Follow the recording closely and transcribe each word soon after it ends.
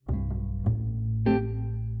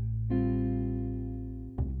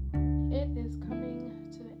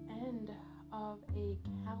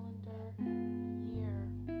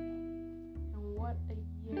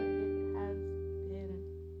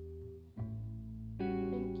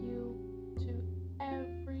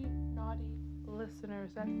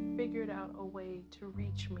listeners that figured out a way to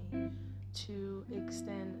reach me, to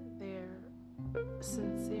extend their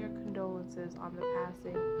sincere condolences on the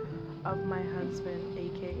passing of my husband,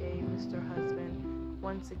 aka Mr. Husband.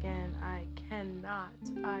 Once again, I cannot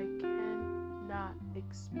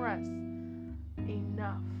express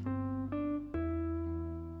enough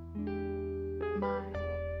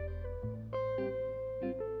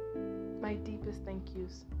my deepest thank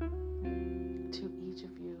yous to each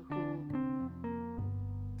of you who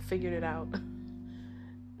figured it out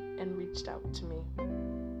and reached out to me.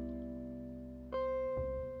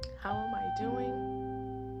 How am I doing?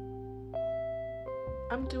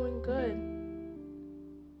 I'm doing good,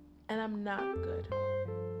 and I'm not good.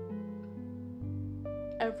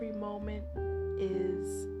 Every moment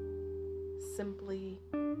is simply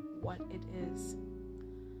what it is.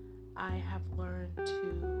 I have learned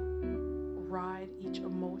to ride each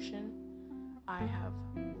emotion. I have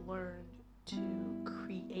learned to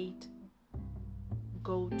create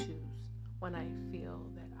go-tos when I feel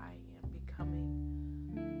that I am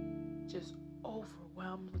becoming just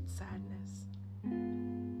overwhelmed with sadness.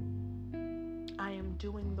 I am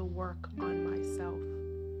doing the work on myself.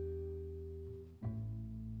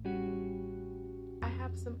 I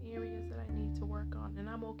have some areas that I need to work on, and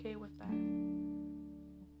I'm okay with that.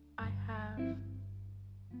 I have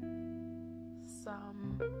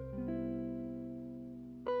some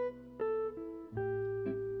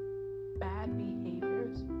bad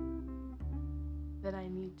behaviors that I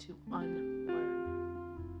need to unlearn.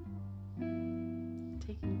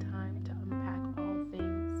 Taking time to unpack all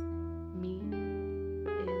things me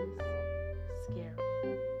is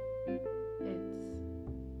scary. It's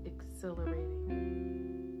exhilarating.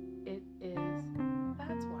 It is,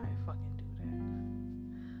 that's why I fucking do that.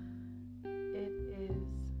 It is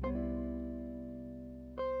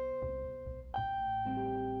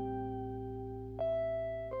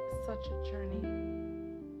such a journey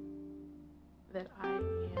that I am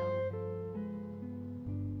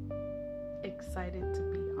excited to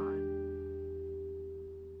be on.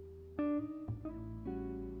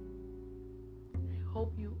 I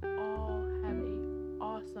hope you all have an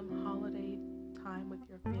awesome holiday time with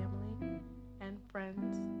your family and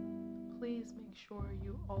friends. Please make sure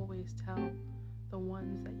you always tell the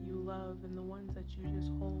ones that you love and the ones that you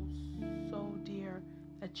just hold so dear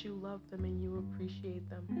that you love them and you appreciate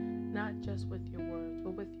them, not just with your words,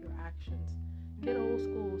 but with your actions. Get old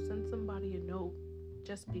school, send somebody a note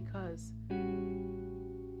just because.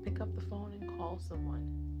 Pick up the phone and call someone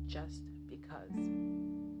just because.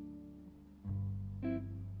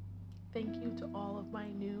 Thank you to all of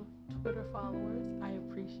my new Twitter followers. I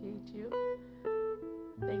appreciate you.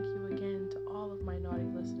 Thank you again to all of my naughty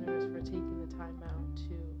listeners for taking the time out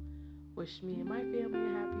to wish me and my family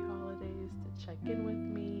a happy holidays, to check in with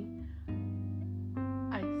me.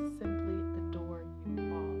 I simply adore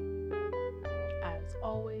you all. As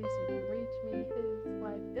always, you can reach me, his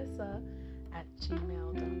wife Issa, at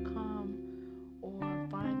gmail.com, or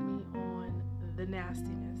find me on The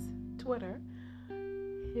Nastiness Twitter.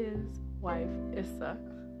 His wife Issa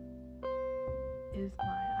is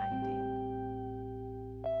my ID.